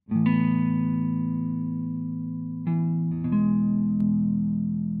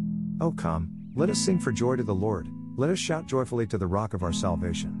Oh come, let us sing for joy to the Lord, let us shout joyfully to the rock of our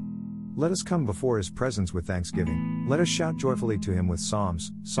salvation. Let us come before his presence with thanksgiving, let us shout joyfully to him with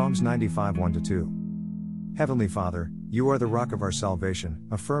psalms. Psalms 95 1-2. Heavenly Father, you are the rock of our salvation,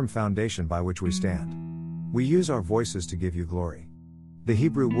 a firm foundation by which we stand. We use our voices to give you glory. The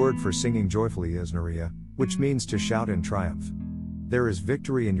Hebrew word for singing joyfully is Neriah, which means to shout in triumph. There is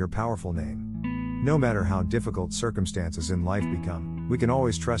victory in your powerful name. No matter how difficult circumstances in life become, we can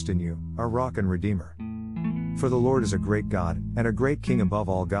always trust in you, our rock and redeemer. For the Lord is a great God, and a great King above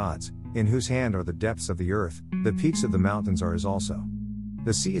all gods, in whose hand are the depths of the earth, the peaks of the mountains are his also.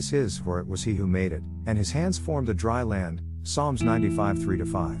 The sea is his, for it was he who made it, and his hands formed the dry land. Psalms 95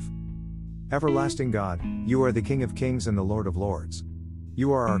 3-5. Everlasting God, you are the King of kings and the Lord of lords.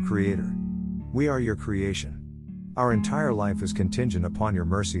 You are our Creator. We are your creation. Our entire life is contingent upon your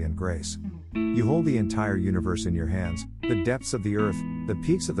mercy and grace. You hold the entire universe in your hands, the depths of the earth, the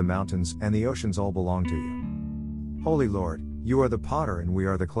peaks of the mountains, and the oceans all belong to you. Holy Lord, you are the potter and we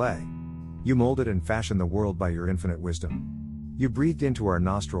are the clay. You molded and fashioned the world by your infinite wisdom. You breathed into our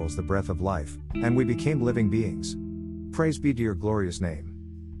nostrils the breath of life, and we became living beings. Praise be to your glorious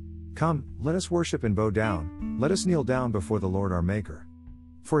name. Come, let us worship and bow down, let us kneel down before the Lord our Maker.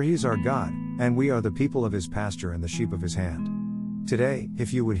 For he is our God, and we are the people of his pasture and the sheep of his hand. Today,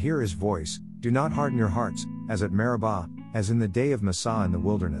 if you would hear his voice, do not harden your hearts, as at Meribah, as in the day of Massah in the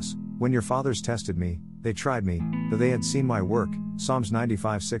wilderness, when your fathers tested me, they tried me, though they had seen my work. Psalms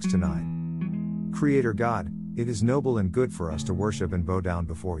 95 6-9. Creator God, it is noble and good for us to worship and bow down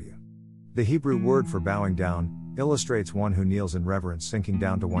before you. The Hebrew word for bowing down illustrates one who kneels in reverence, sinking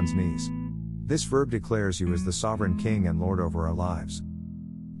down to one's knees. This verb declares you as the sovereign King and Lord over our lives.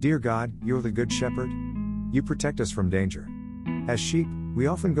 Dear God, you are the good shepherd. You protect us from danger. As sheep, we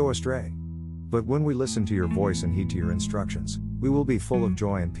often go astray. But when we listen to your voice and heed to your instructions, we will be full of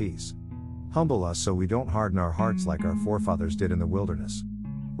joy and peace. Humble us so we don't harden our hearts like our forefathers did in the wilderness.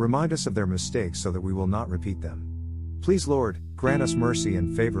 Remind us of their mistakes so that we will not repeat them. Please, Lord, grant us mercy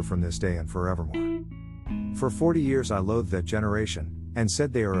and favor from this day and forevermore. For 40 years I loathed that generation, and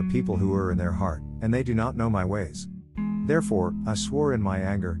said they are a people who err in their heart, and they do not know my ways. Therefore, I swore in my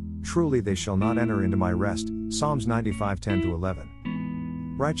anger, truly they shall not enter into my rest. Psalms 95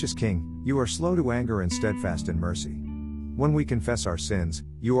 10-11. Righteous King, you are slow to anger and steadfast in mercy. When we confess our sins,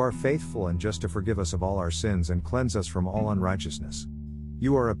 you are faithful and just to forgive us of all our sins and cleanse us from all unrighteousness.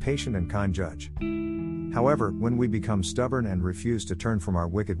 You are a patient and kind judge. However, when we become stubborn and refuse to turn from our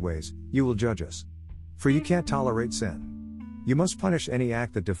wicked ways, you will judge us. For you can't tolerate sin. You must punish any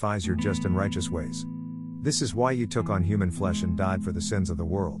act that defies your just and righteous ways. This is why you took on human flesh and died for the sins of the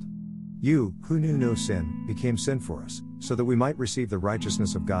world. You, who knew no sin, became sin for us, so that we might receive the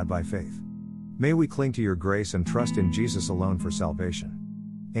righteousness of God by faith. May we cling to your grace and trust in Jesus alone for salvation.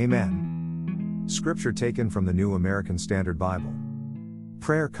 Amen. Scripture taken from the New American Standard Bible.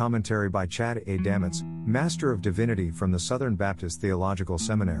 Prayer commentary by Chad A. Damitz, Master of Divinity from the Southern Baptist Theological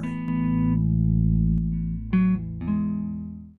Seminary.